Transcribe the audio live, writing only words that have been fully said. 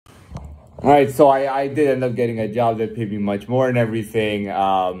All right, so I did end up getting a job that paid me much more and everything,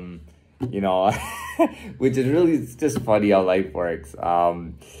 you know, which is really, it's just funny how life works.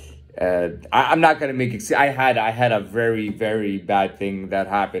 I'm not gonna make it. I had a very, very bad thing that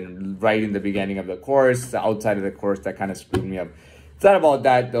happened right in the beginning of the course, outside of the course, that kind of screwed me up. It's not about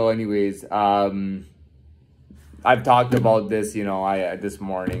that though. Anyways, I've talked about this, you know, this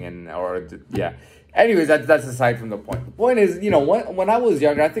morning yeah. Anyways, that's aside from the point. The point is, you know, when I was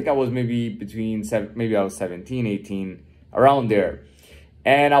younger, I think I was maybe maybe I was 17, 18, around there.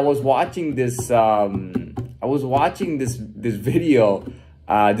 And I was watching this this video,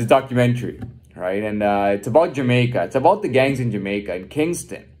 this documentary, right? And it's about Jamaica. It's about the gangs in Jamaica, in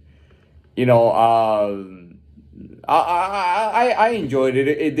Kingston. You know, I enjoyed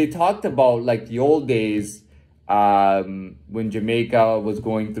it. They talked about like the old days, when Jamaica was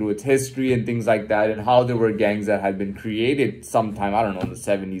going through its history and things like that, and how there were gangs that had been created sometime, I don't know, in the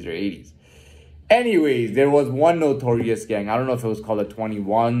 70s or 80s. Anyways, there was one notorious gang. I don't know if it was called the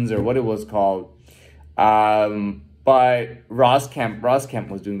 21s or what it was called. But Ross Kemp was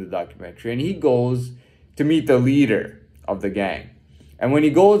doing the documentary, and he goes to meet the leader of the gang. And when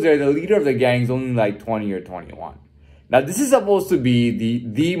he goes there, the leader of the gang is only like 20 or 21. Now, this is supposed to be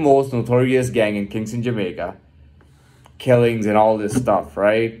the most notorious gang in Kingston, Jamaica. Killings and all this stuff,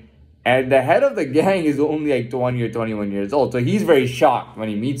 right? And the head of the gang is only like 20 or 21 years old. So he's very shocked when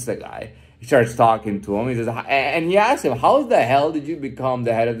he meets the guy. He starts talking to him. He says, and he asks him, how the hell did you become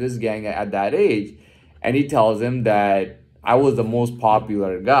the head of this gang at that age? And he tells him that I was the most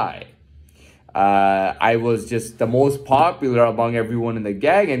popular guy. I was just the most popular among everyone in the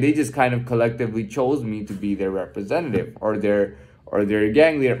gang, and they just kind of collectively chose me to be their representative or their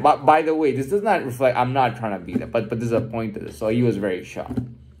gang leader. But by the way, this does not reflect, I'm not trying to be that, but there's a point to this. So he was very shocked.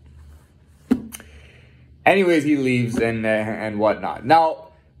 Anyways, he leaves and whatnot.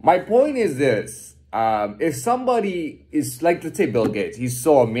 Now, my point is this. If somebody is like, let's say Bill Gates, he's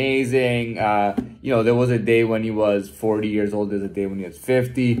so amazing. You know, there was a day when he was 40 years old. There's a day when he was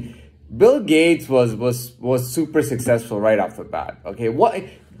 50. Bill Gates was super successful right off the bat. Okay,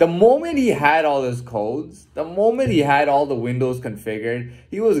 the moment he had all his codes, the moment he had all the windows configured,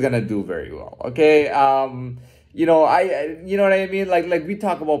 he was gonna do very well. Okay, you know, you know what I mean? Like we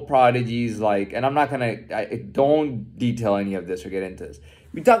talk about prodigies, like, and I'm not gonna, don't detail any of this or get into this.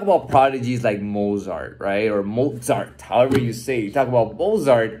 We talk about prodigies like Mozart, right? Or Mozart, however you say it. You talk about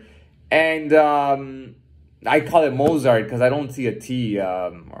Mozart, and I call it Mozart because I don't see a T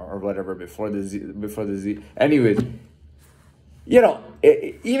or whatever before the Z. Anyways, you know,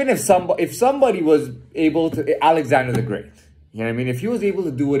 even if somebody was able to, Alexander the Great, you know what I mean? If he was able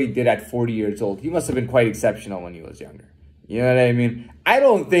to do what he did at 40 years old, he must have been quite exceptional when he was younger. You know what I mean? I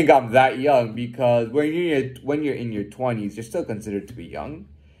don't think I'm that young, because when you're in your 20s, you're still considered to be young.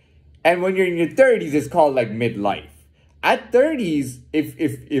 And when you're in your 30s, it's called like midlife. At 30s,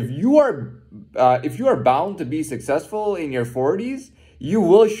 if you are bound to be successful in your 40s, you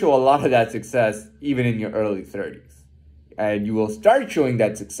will show a lot of that success even in your early 30s. And you will start showing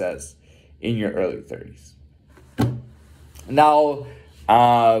that success in your early 30s. Now,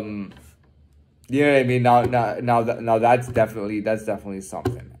 you know what I mean? Now that's definitely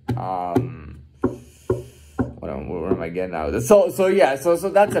something. Where am I getting out? So yeah, so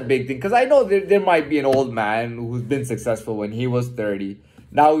that's a big thing, because I know there might be an old man who's been successful when he was 30.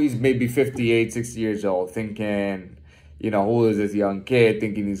 Now he's maybe 58, 60 years old, thinking, you know, who is this young kid,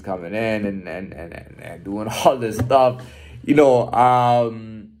 thinking he's coming in and doing all this stuff, you know.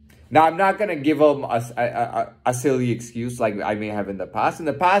 Now, I'm not going to give him a silly excuse like I may have in the past. In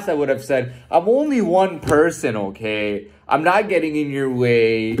the past, I would have said, I'm only one person, okay? I'm not getting in your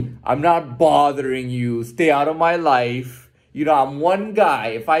way. I'm not bothering you. Stay out of my life. You know, I'm one guy.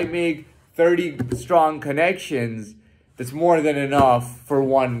 If I make 30 strong connections, that's more than enough for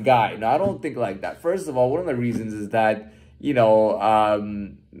one guy. Now, I don't think like that. First of all, one of the reasons is that, you know,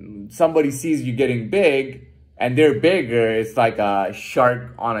 somebody sees you getting big, and they're bigger. It's like a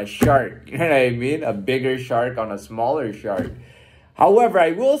shark on a shark. You know what I mean? A bigger shark on a smaller shark. However,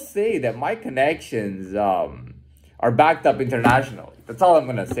 I will say that my connections are backed up internationally. That's all I'm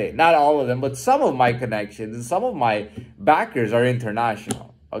going to say. Not all of them, but some of my connections and some of my backers are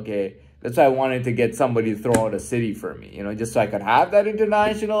international. Okay? That's why I wanted to get somebody to throw out a city for me, you know, just so I could have that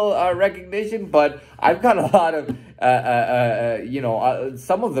international recognition. But I've got a lot of, you know,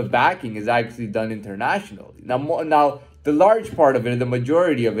 some of the backing is actually done internationally. Now, the large part of it, the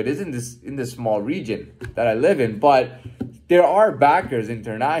majority of it, is in this small region that I live in. But there are backers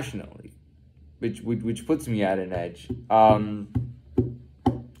internationally, which puts me at an edge.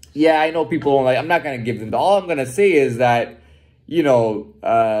 Yeah, I know people don't like. I'm not gonna give them. All I'm gonna say is that,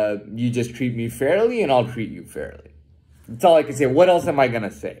 you just treat me fairly and I'll treat you fairly. That's all I can say. What else am I going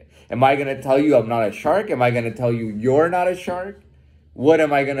to say? Am I going to tell you I'm not a shark? Am I going to tell you you're not a shark? What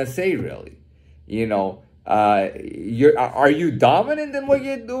am I going to say, really? Are you dominant in what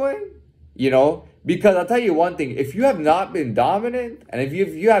you're doing? Because I'll tell you one thing. If you have not been dominant, and if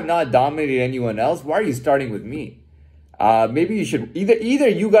you have not dominated anyone else, why are you starting with me? Maybe you should either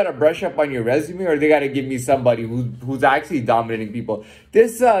you got to brush up on your resume, or they got to give me somebody who's actually dominating people.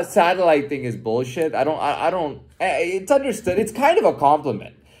 This satellite thing is bullshit. I don't. It's understood. It's kind of a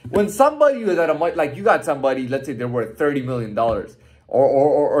compliment when somebody is at a like you got somebody. Let's say they're worth $30 million,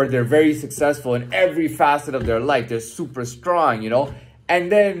 or they're very successful in every facet of their life. They're super strong,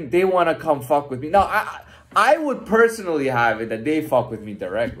 and then they want to come fuck with me. Now, I would personally have it that they fuck with me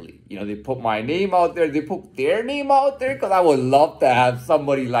directly. They put my name out there. They put their name out there, because I would love to have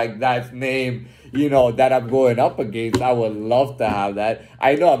somebody like that's name, that I'm going up against. I would love to have that.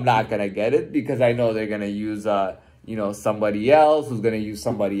 I know I'm not going to get it, because I know they're going to use, somebody else who's going to use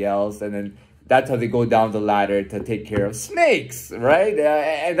somebody else. And then that's how they go down the ladder to take care of snakes, right?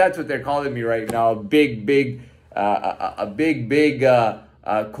 And that's what they're calling me right now. A big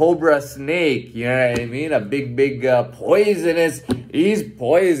cobra snake, you know what I mean? A big poisonous. He's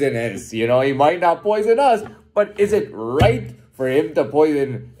poisonous, he might not poison us, but is it right for him to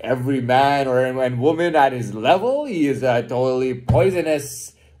poison every man and woman at his level? He is totally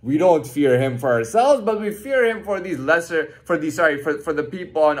poisonous. We don't fear him for ourselves, but we fear him for these for the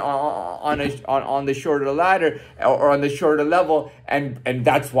people on the shorter ladder or on the shorter level, and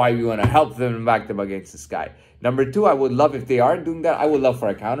that's why we want to help them and back them against this guy. Number two, I would love, if they are doing that, I would love for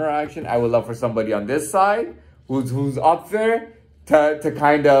a counteraction. I would love for somebody on this side who's up there to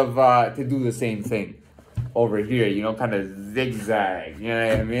kind of to do the same thing over here, kind of zigzag, you know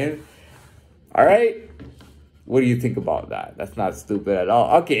what I mean? All right. What do you think about that? That's not stupid at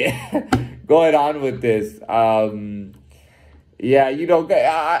all. Okay, going on with this. Yeah,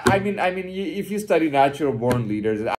 I mean, if you study natural born leaders,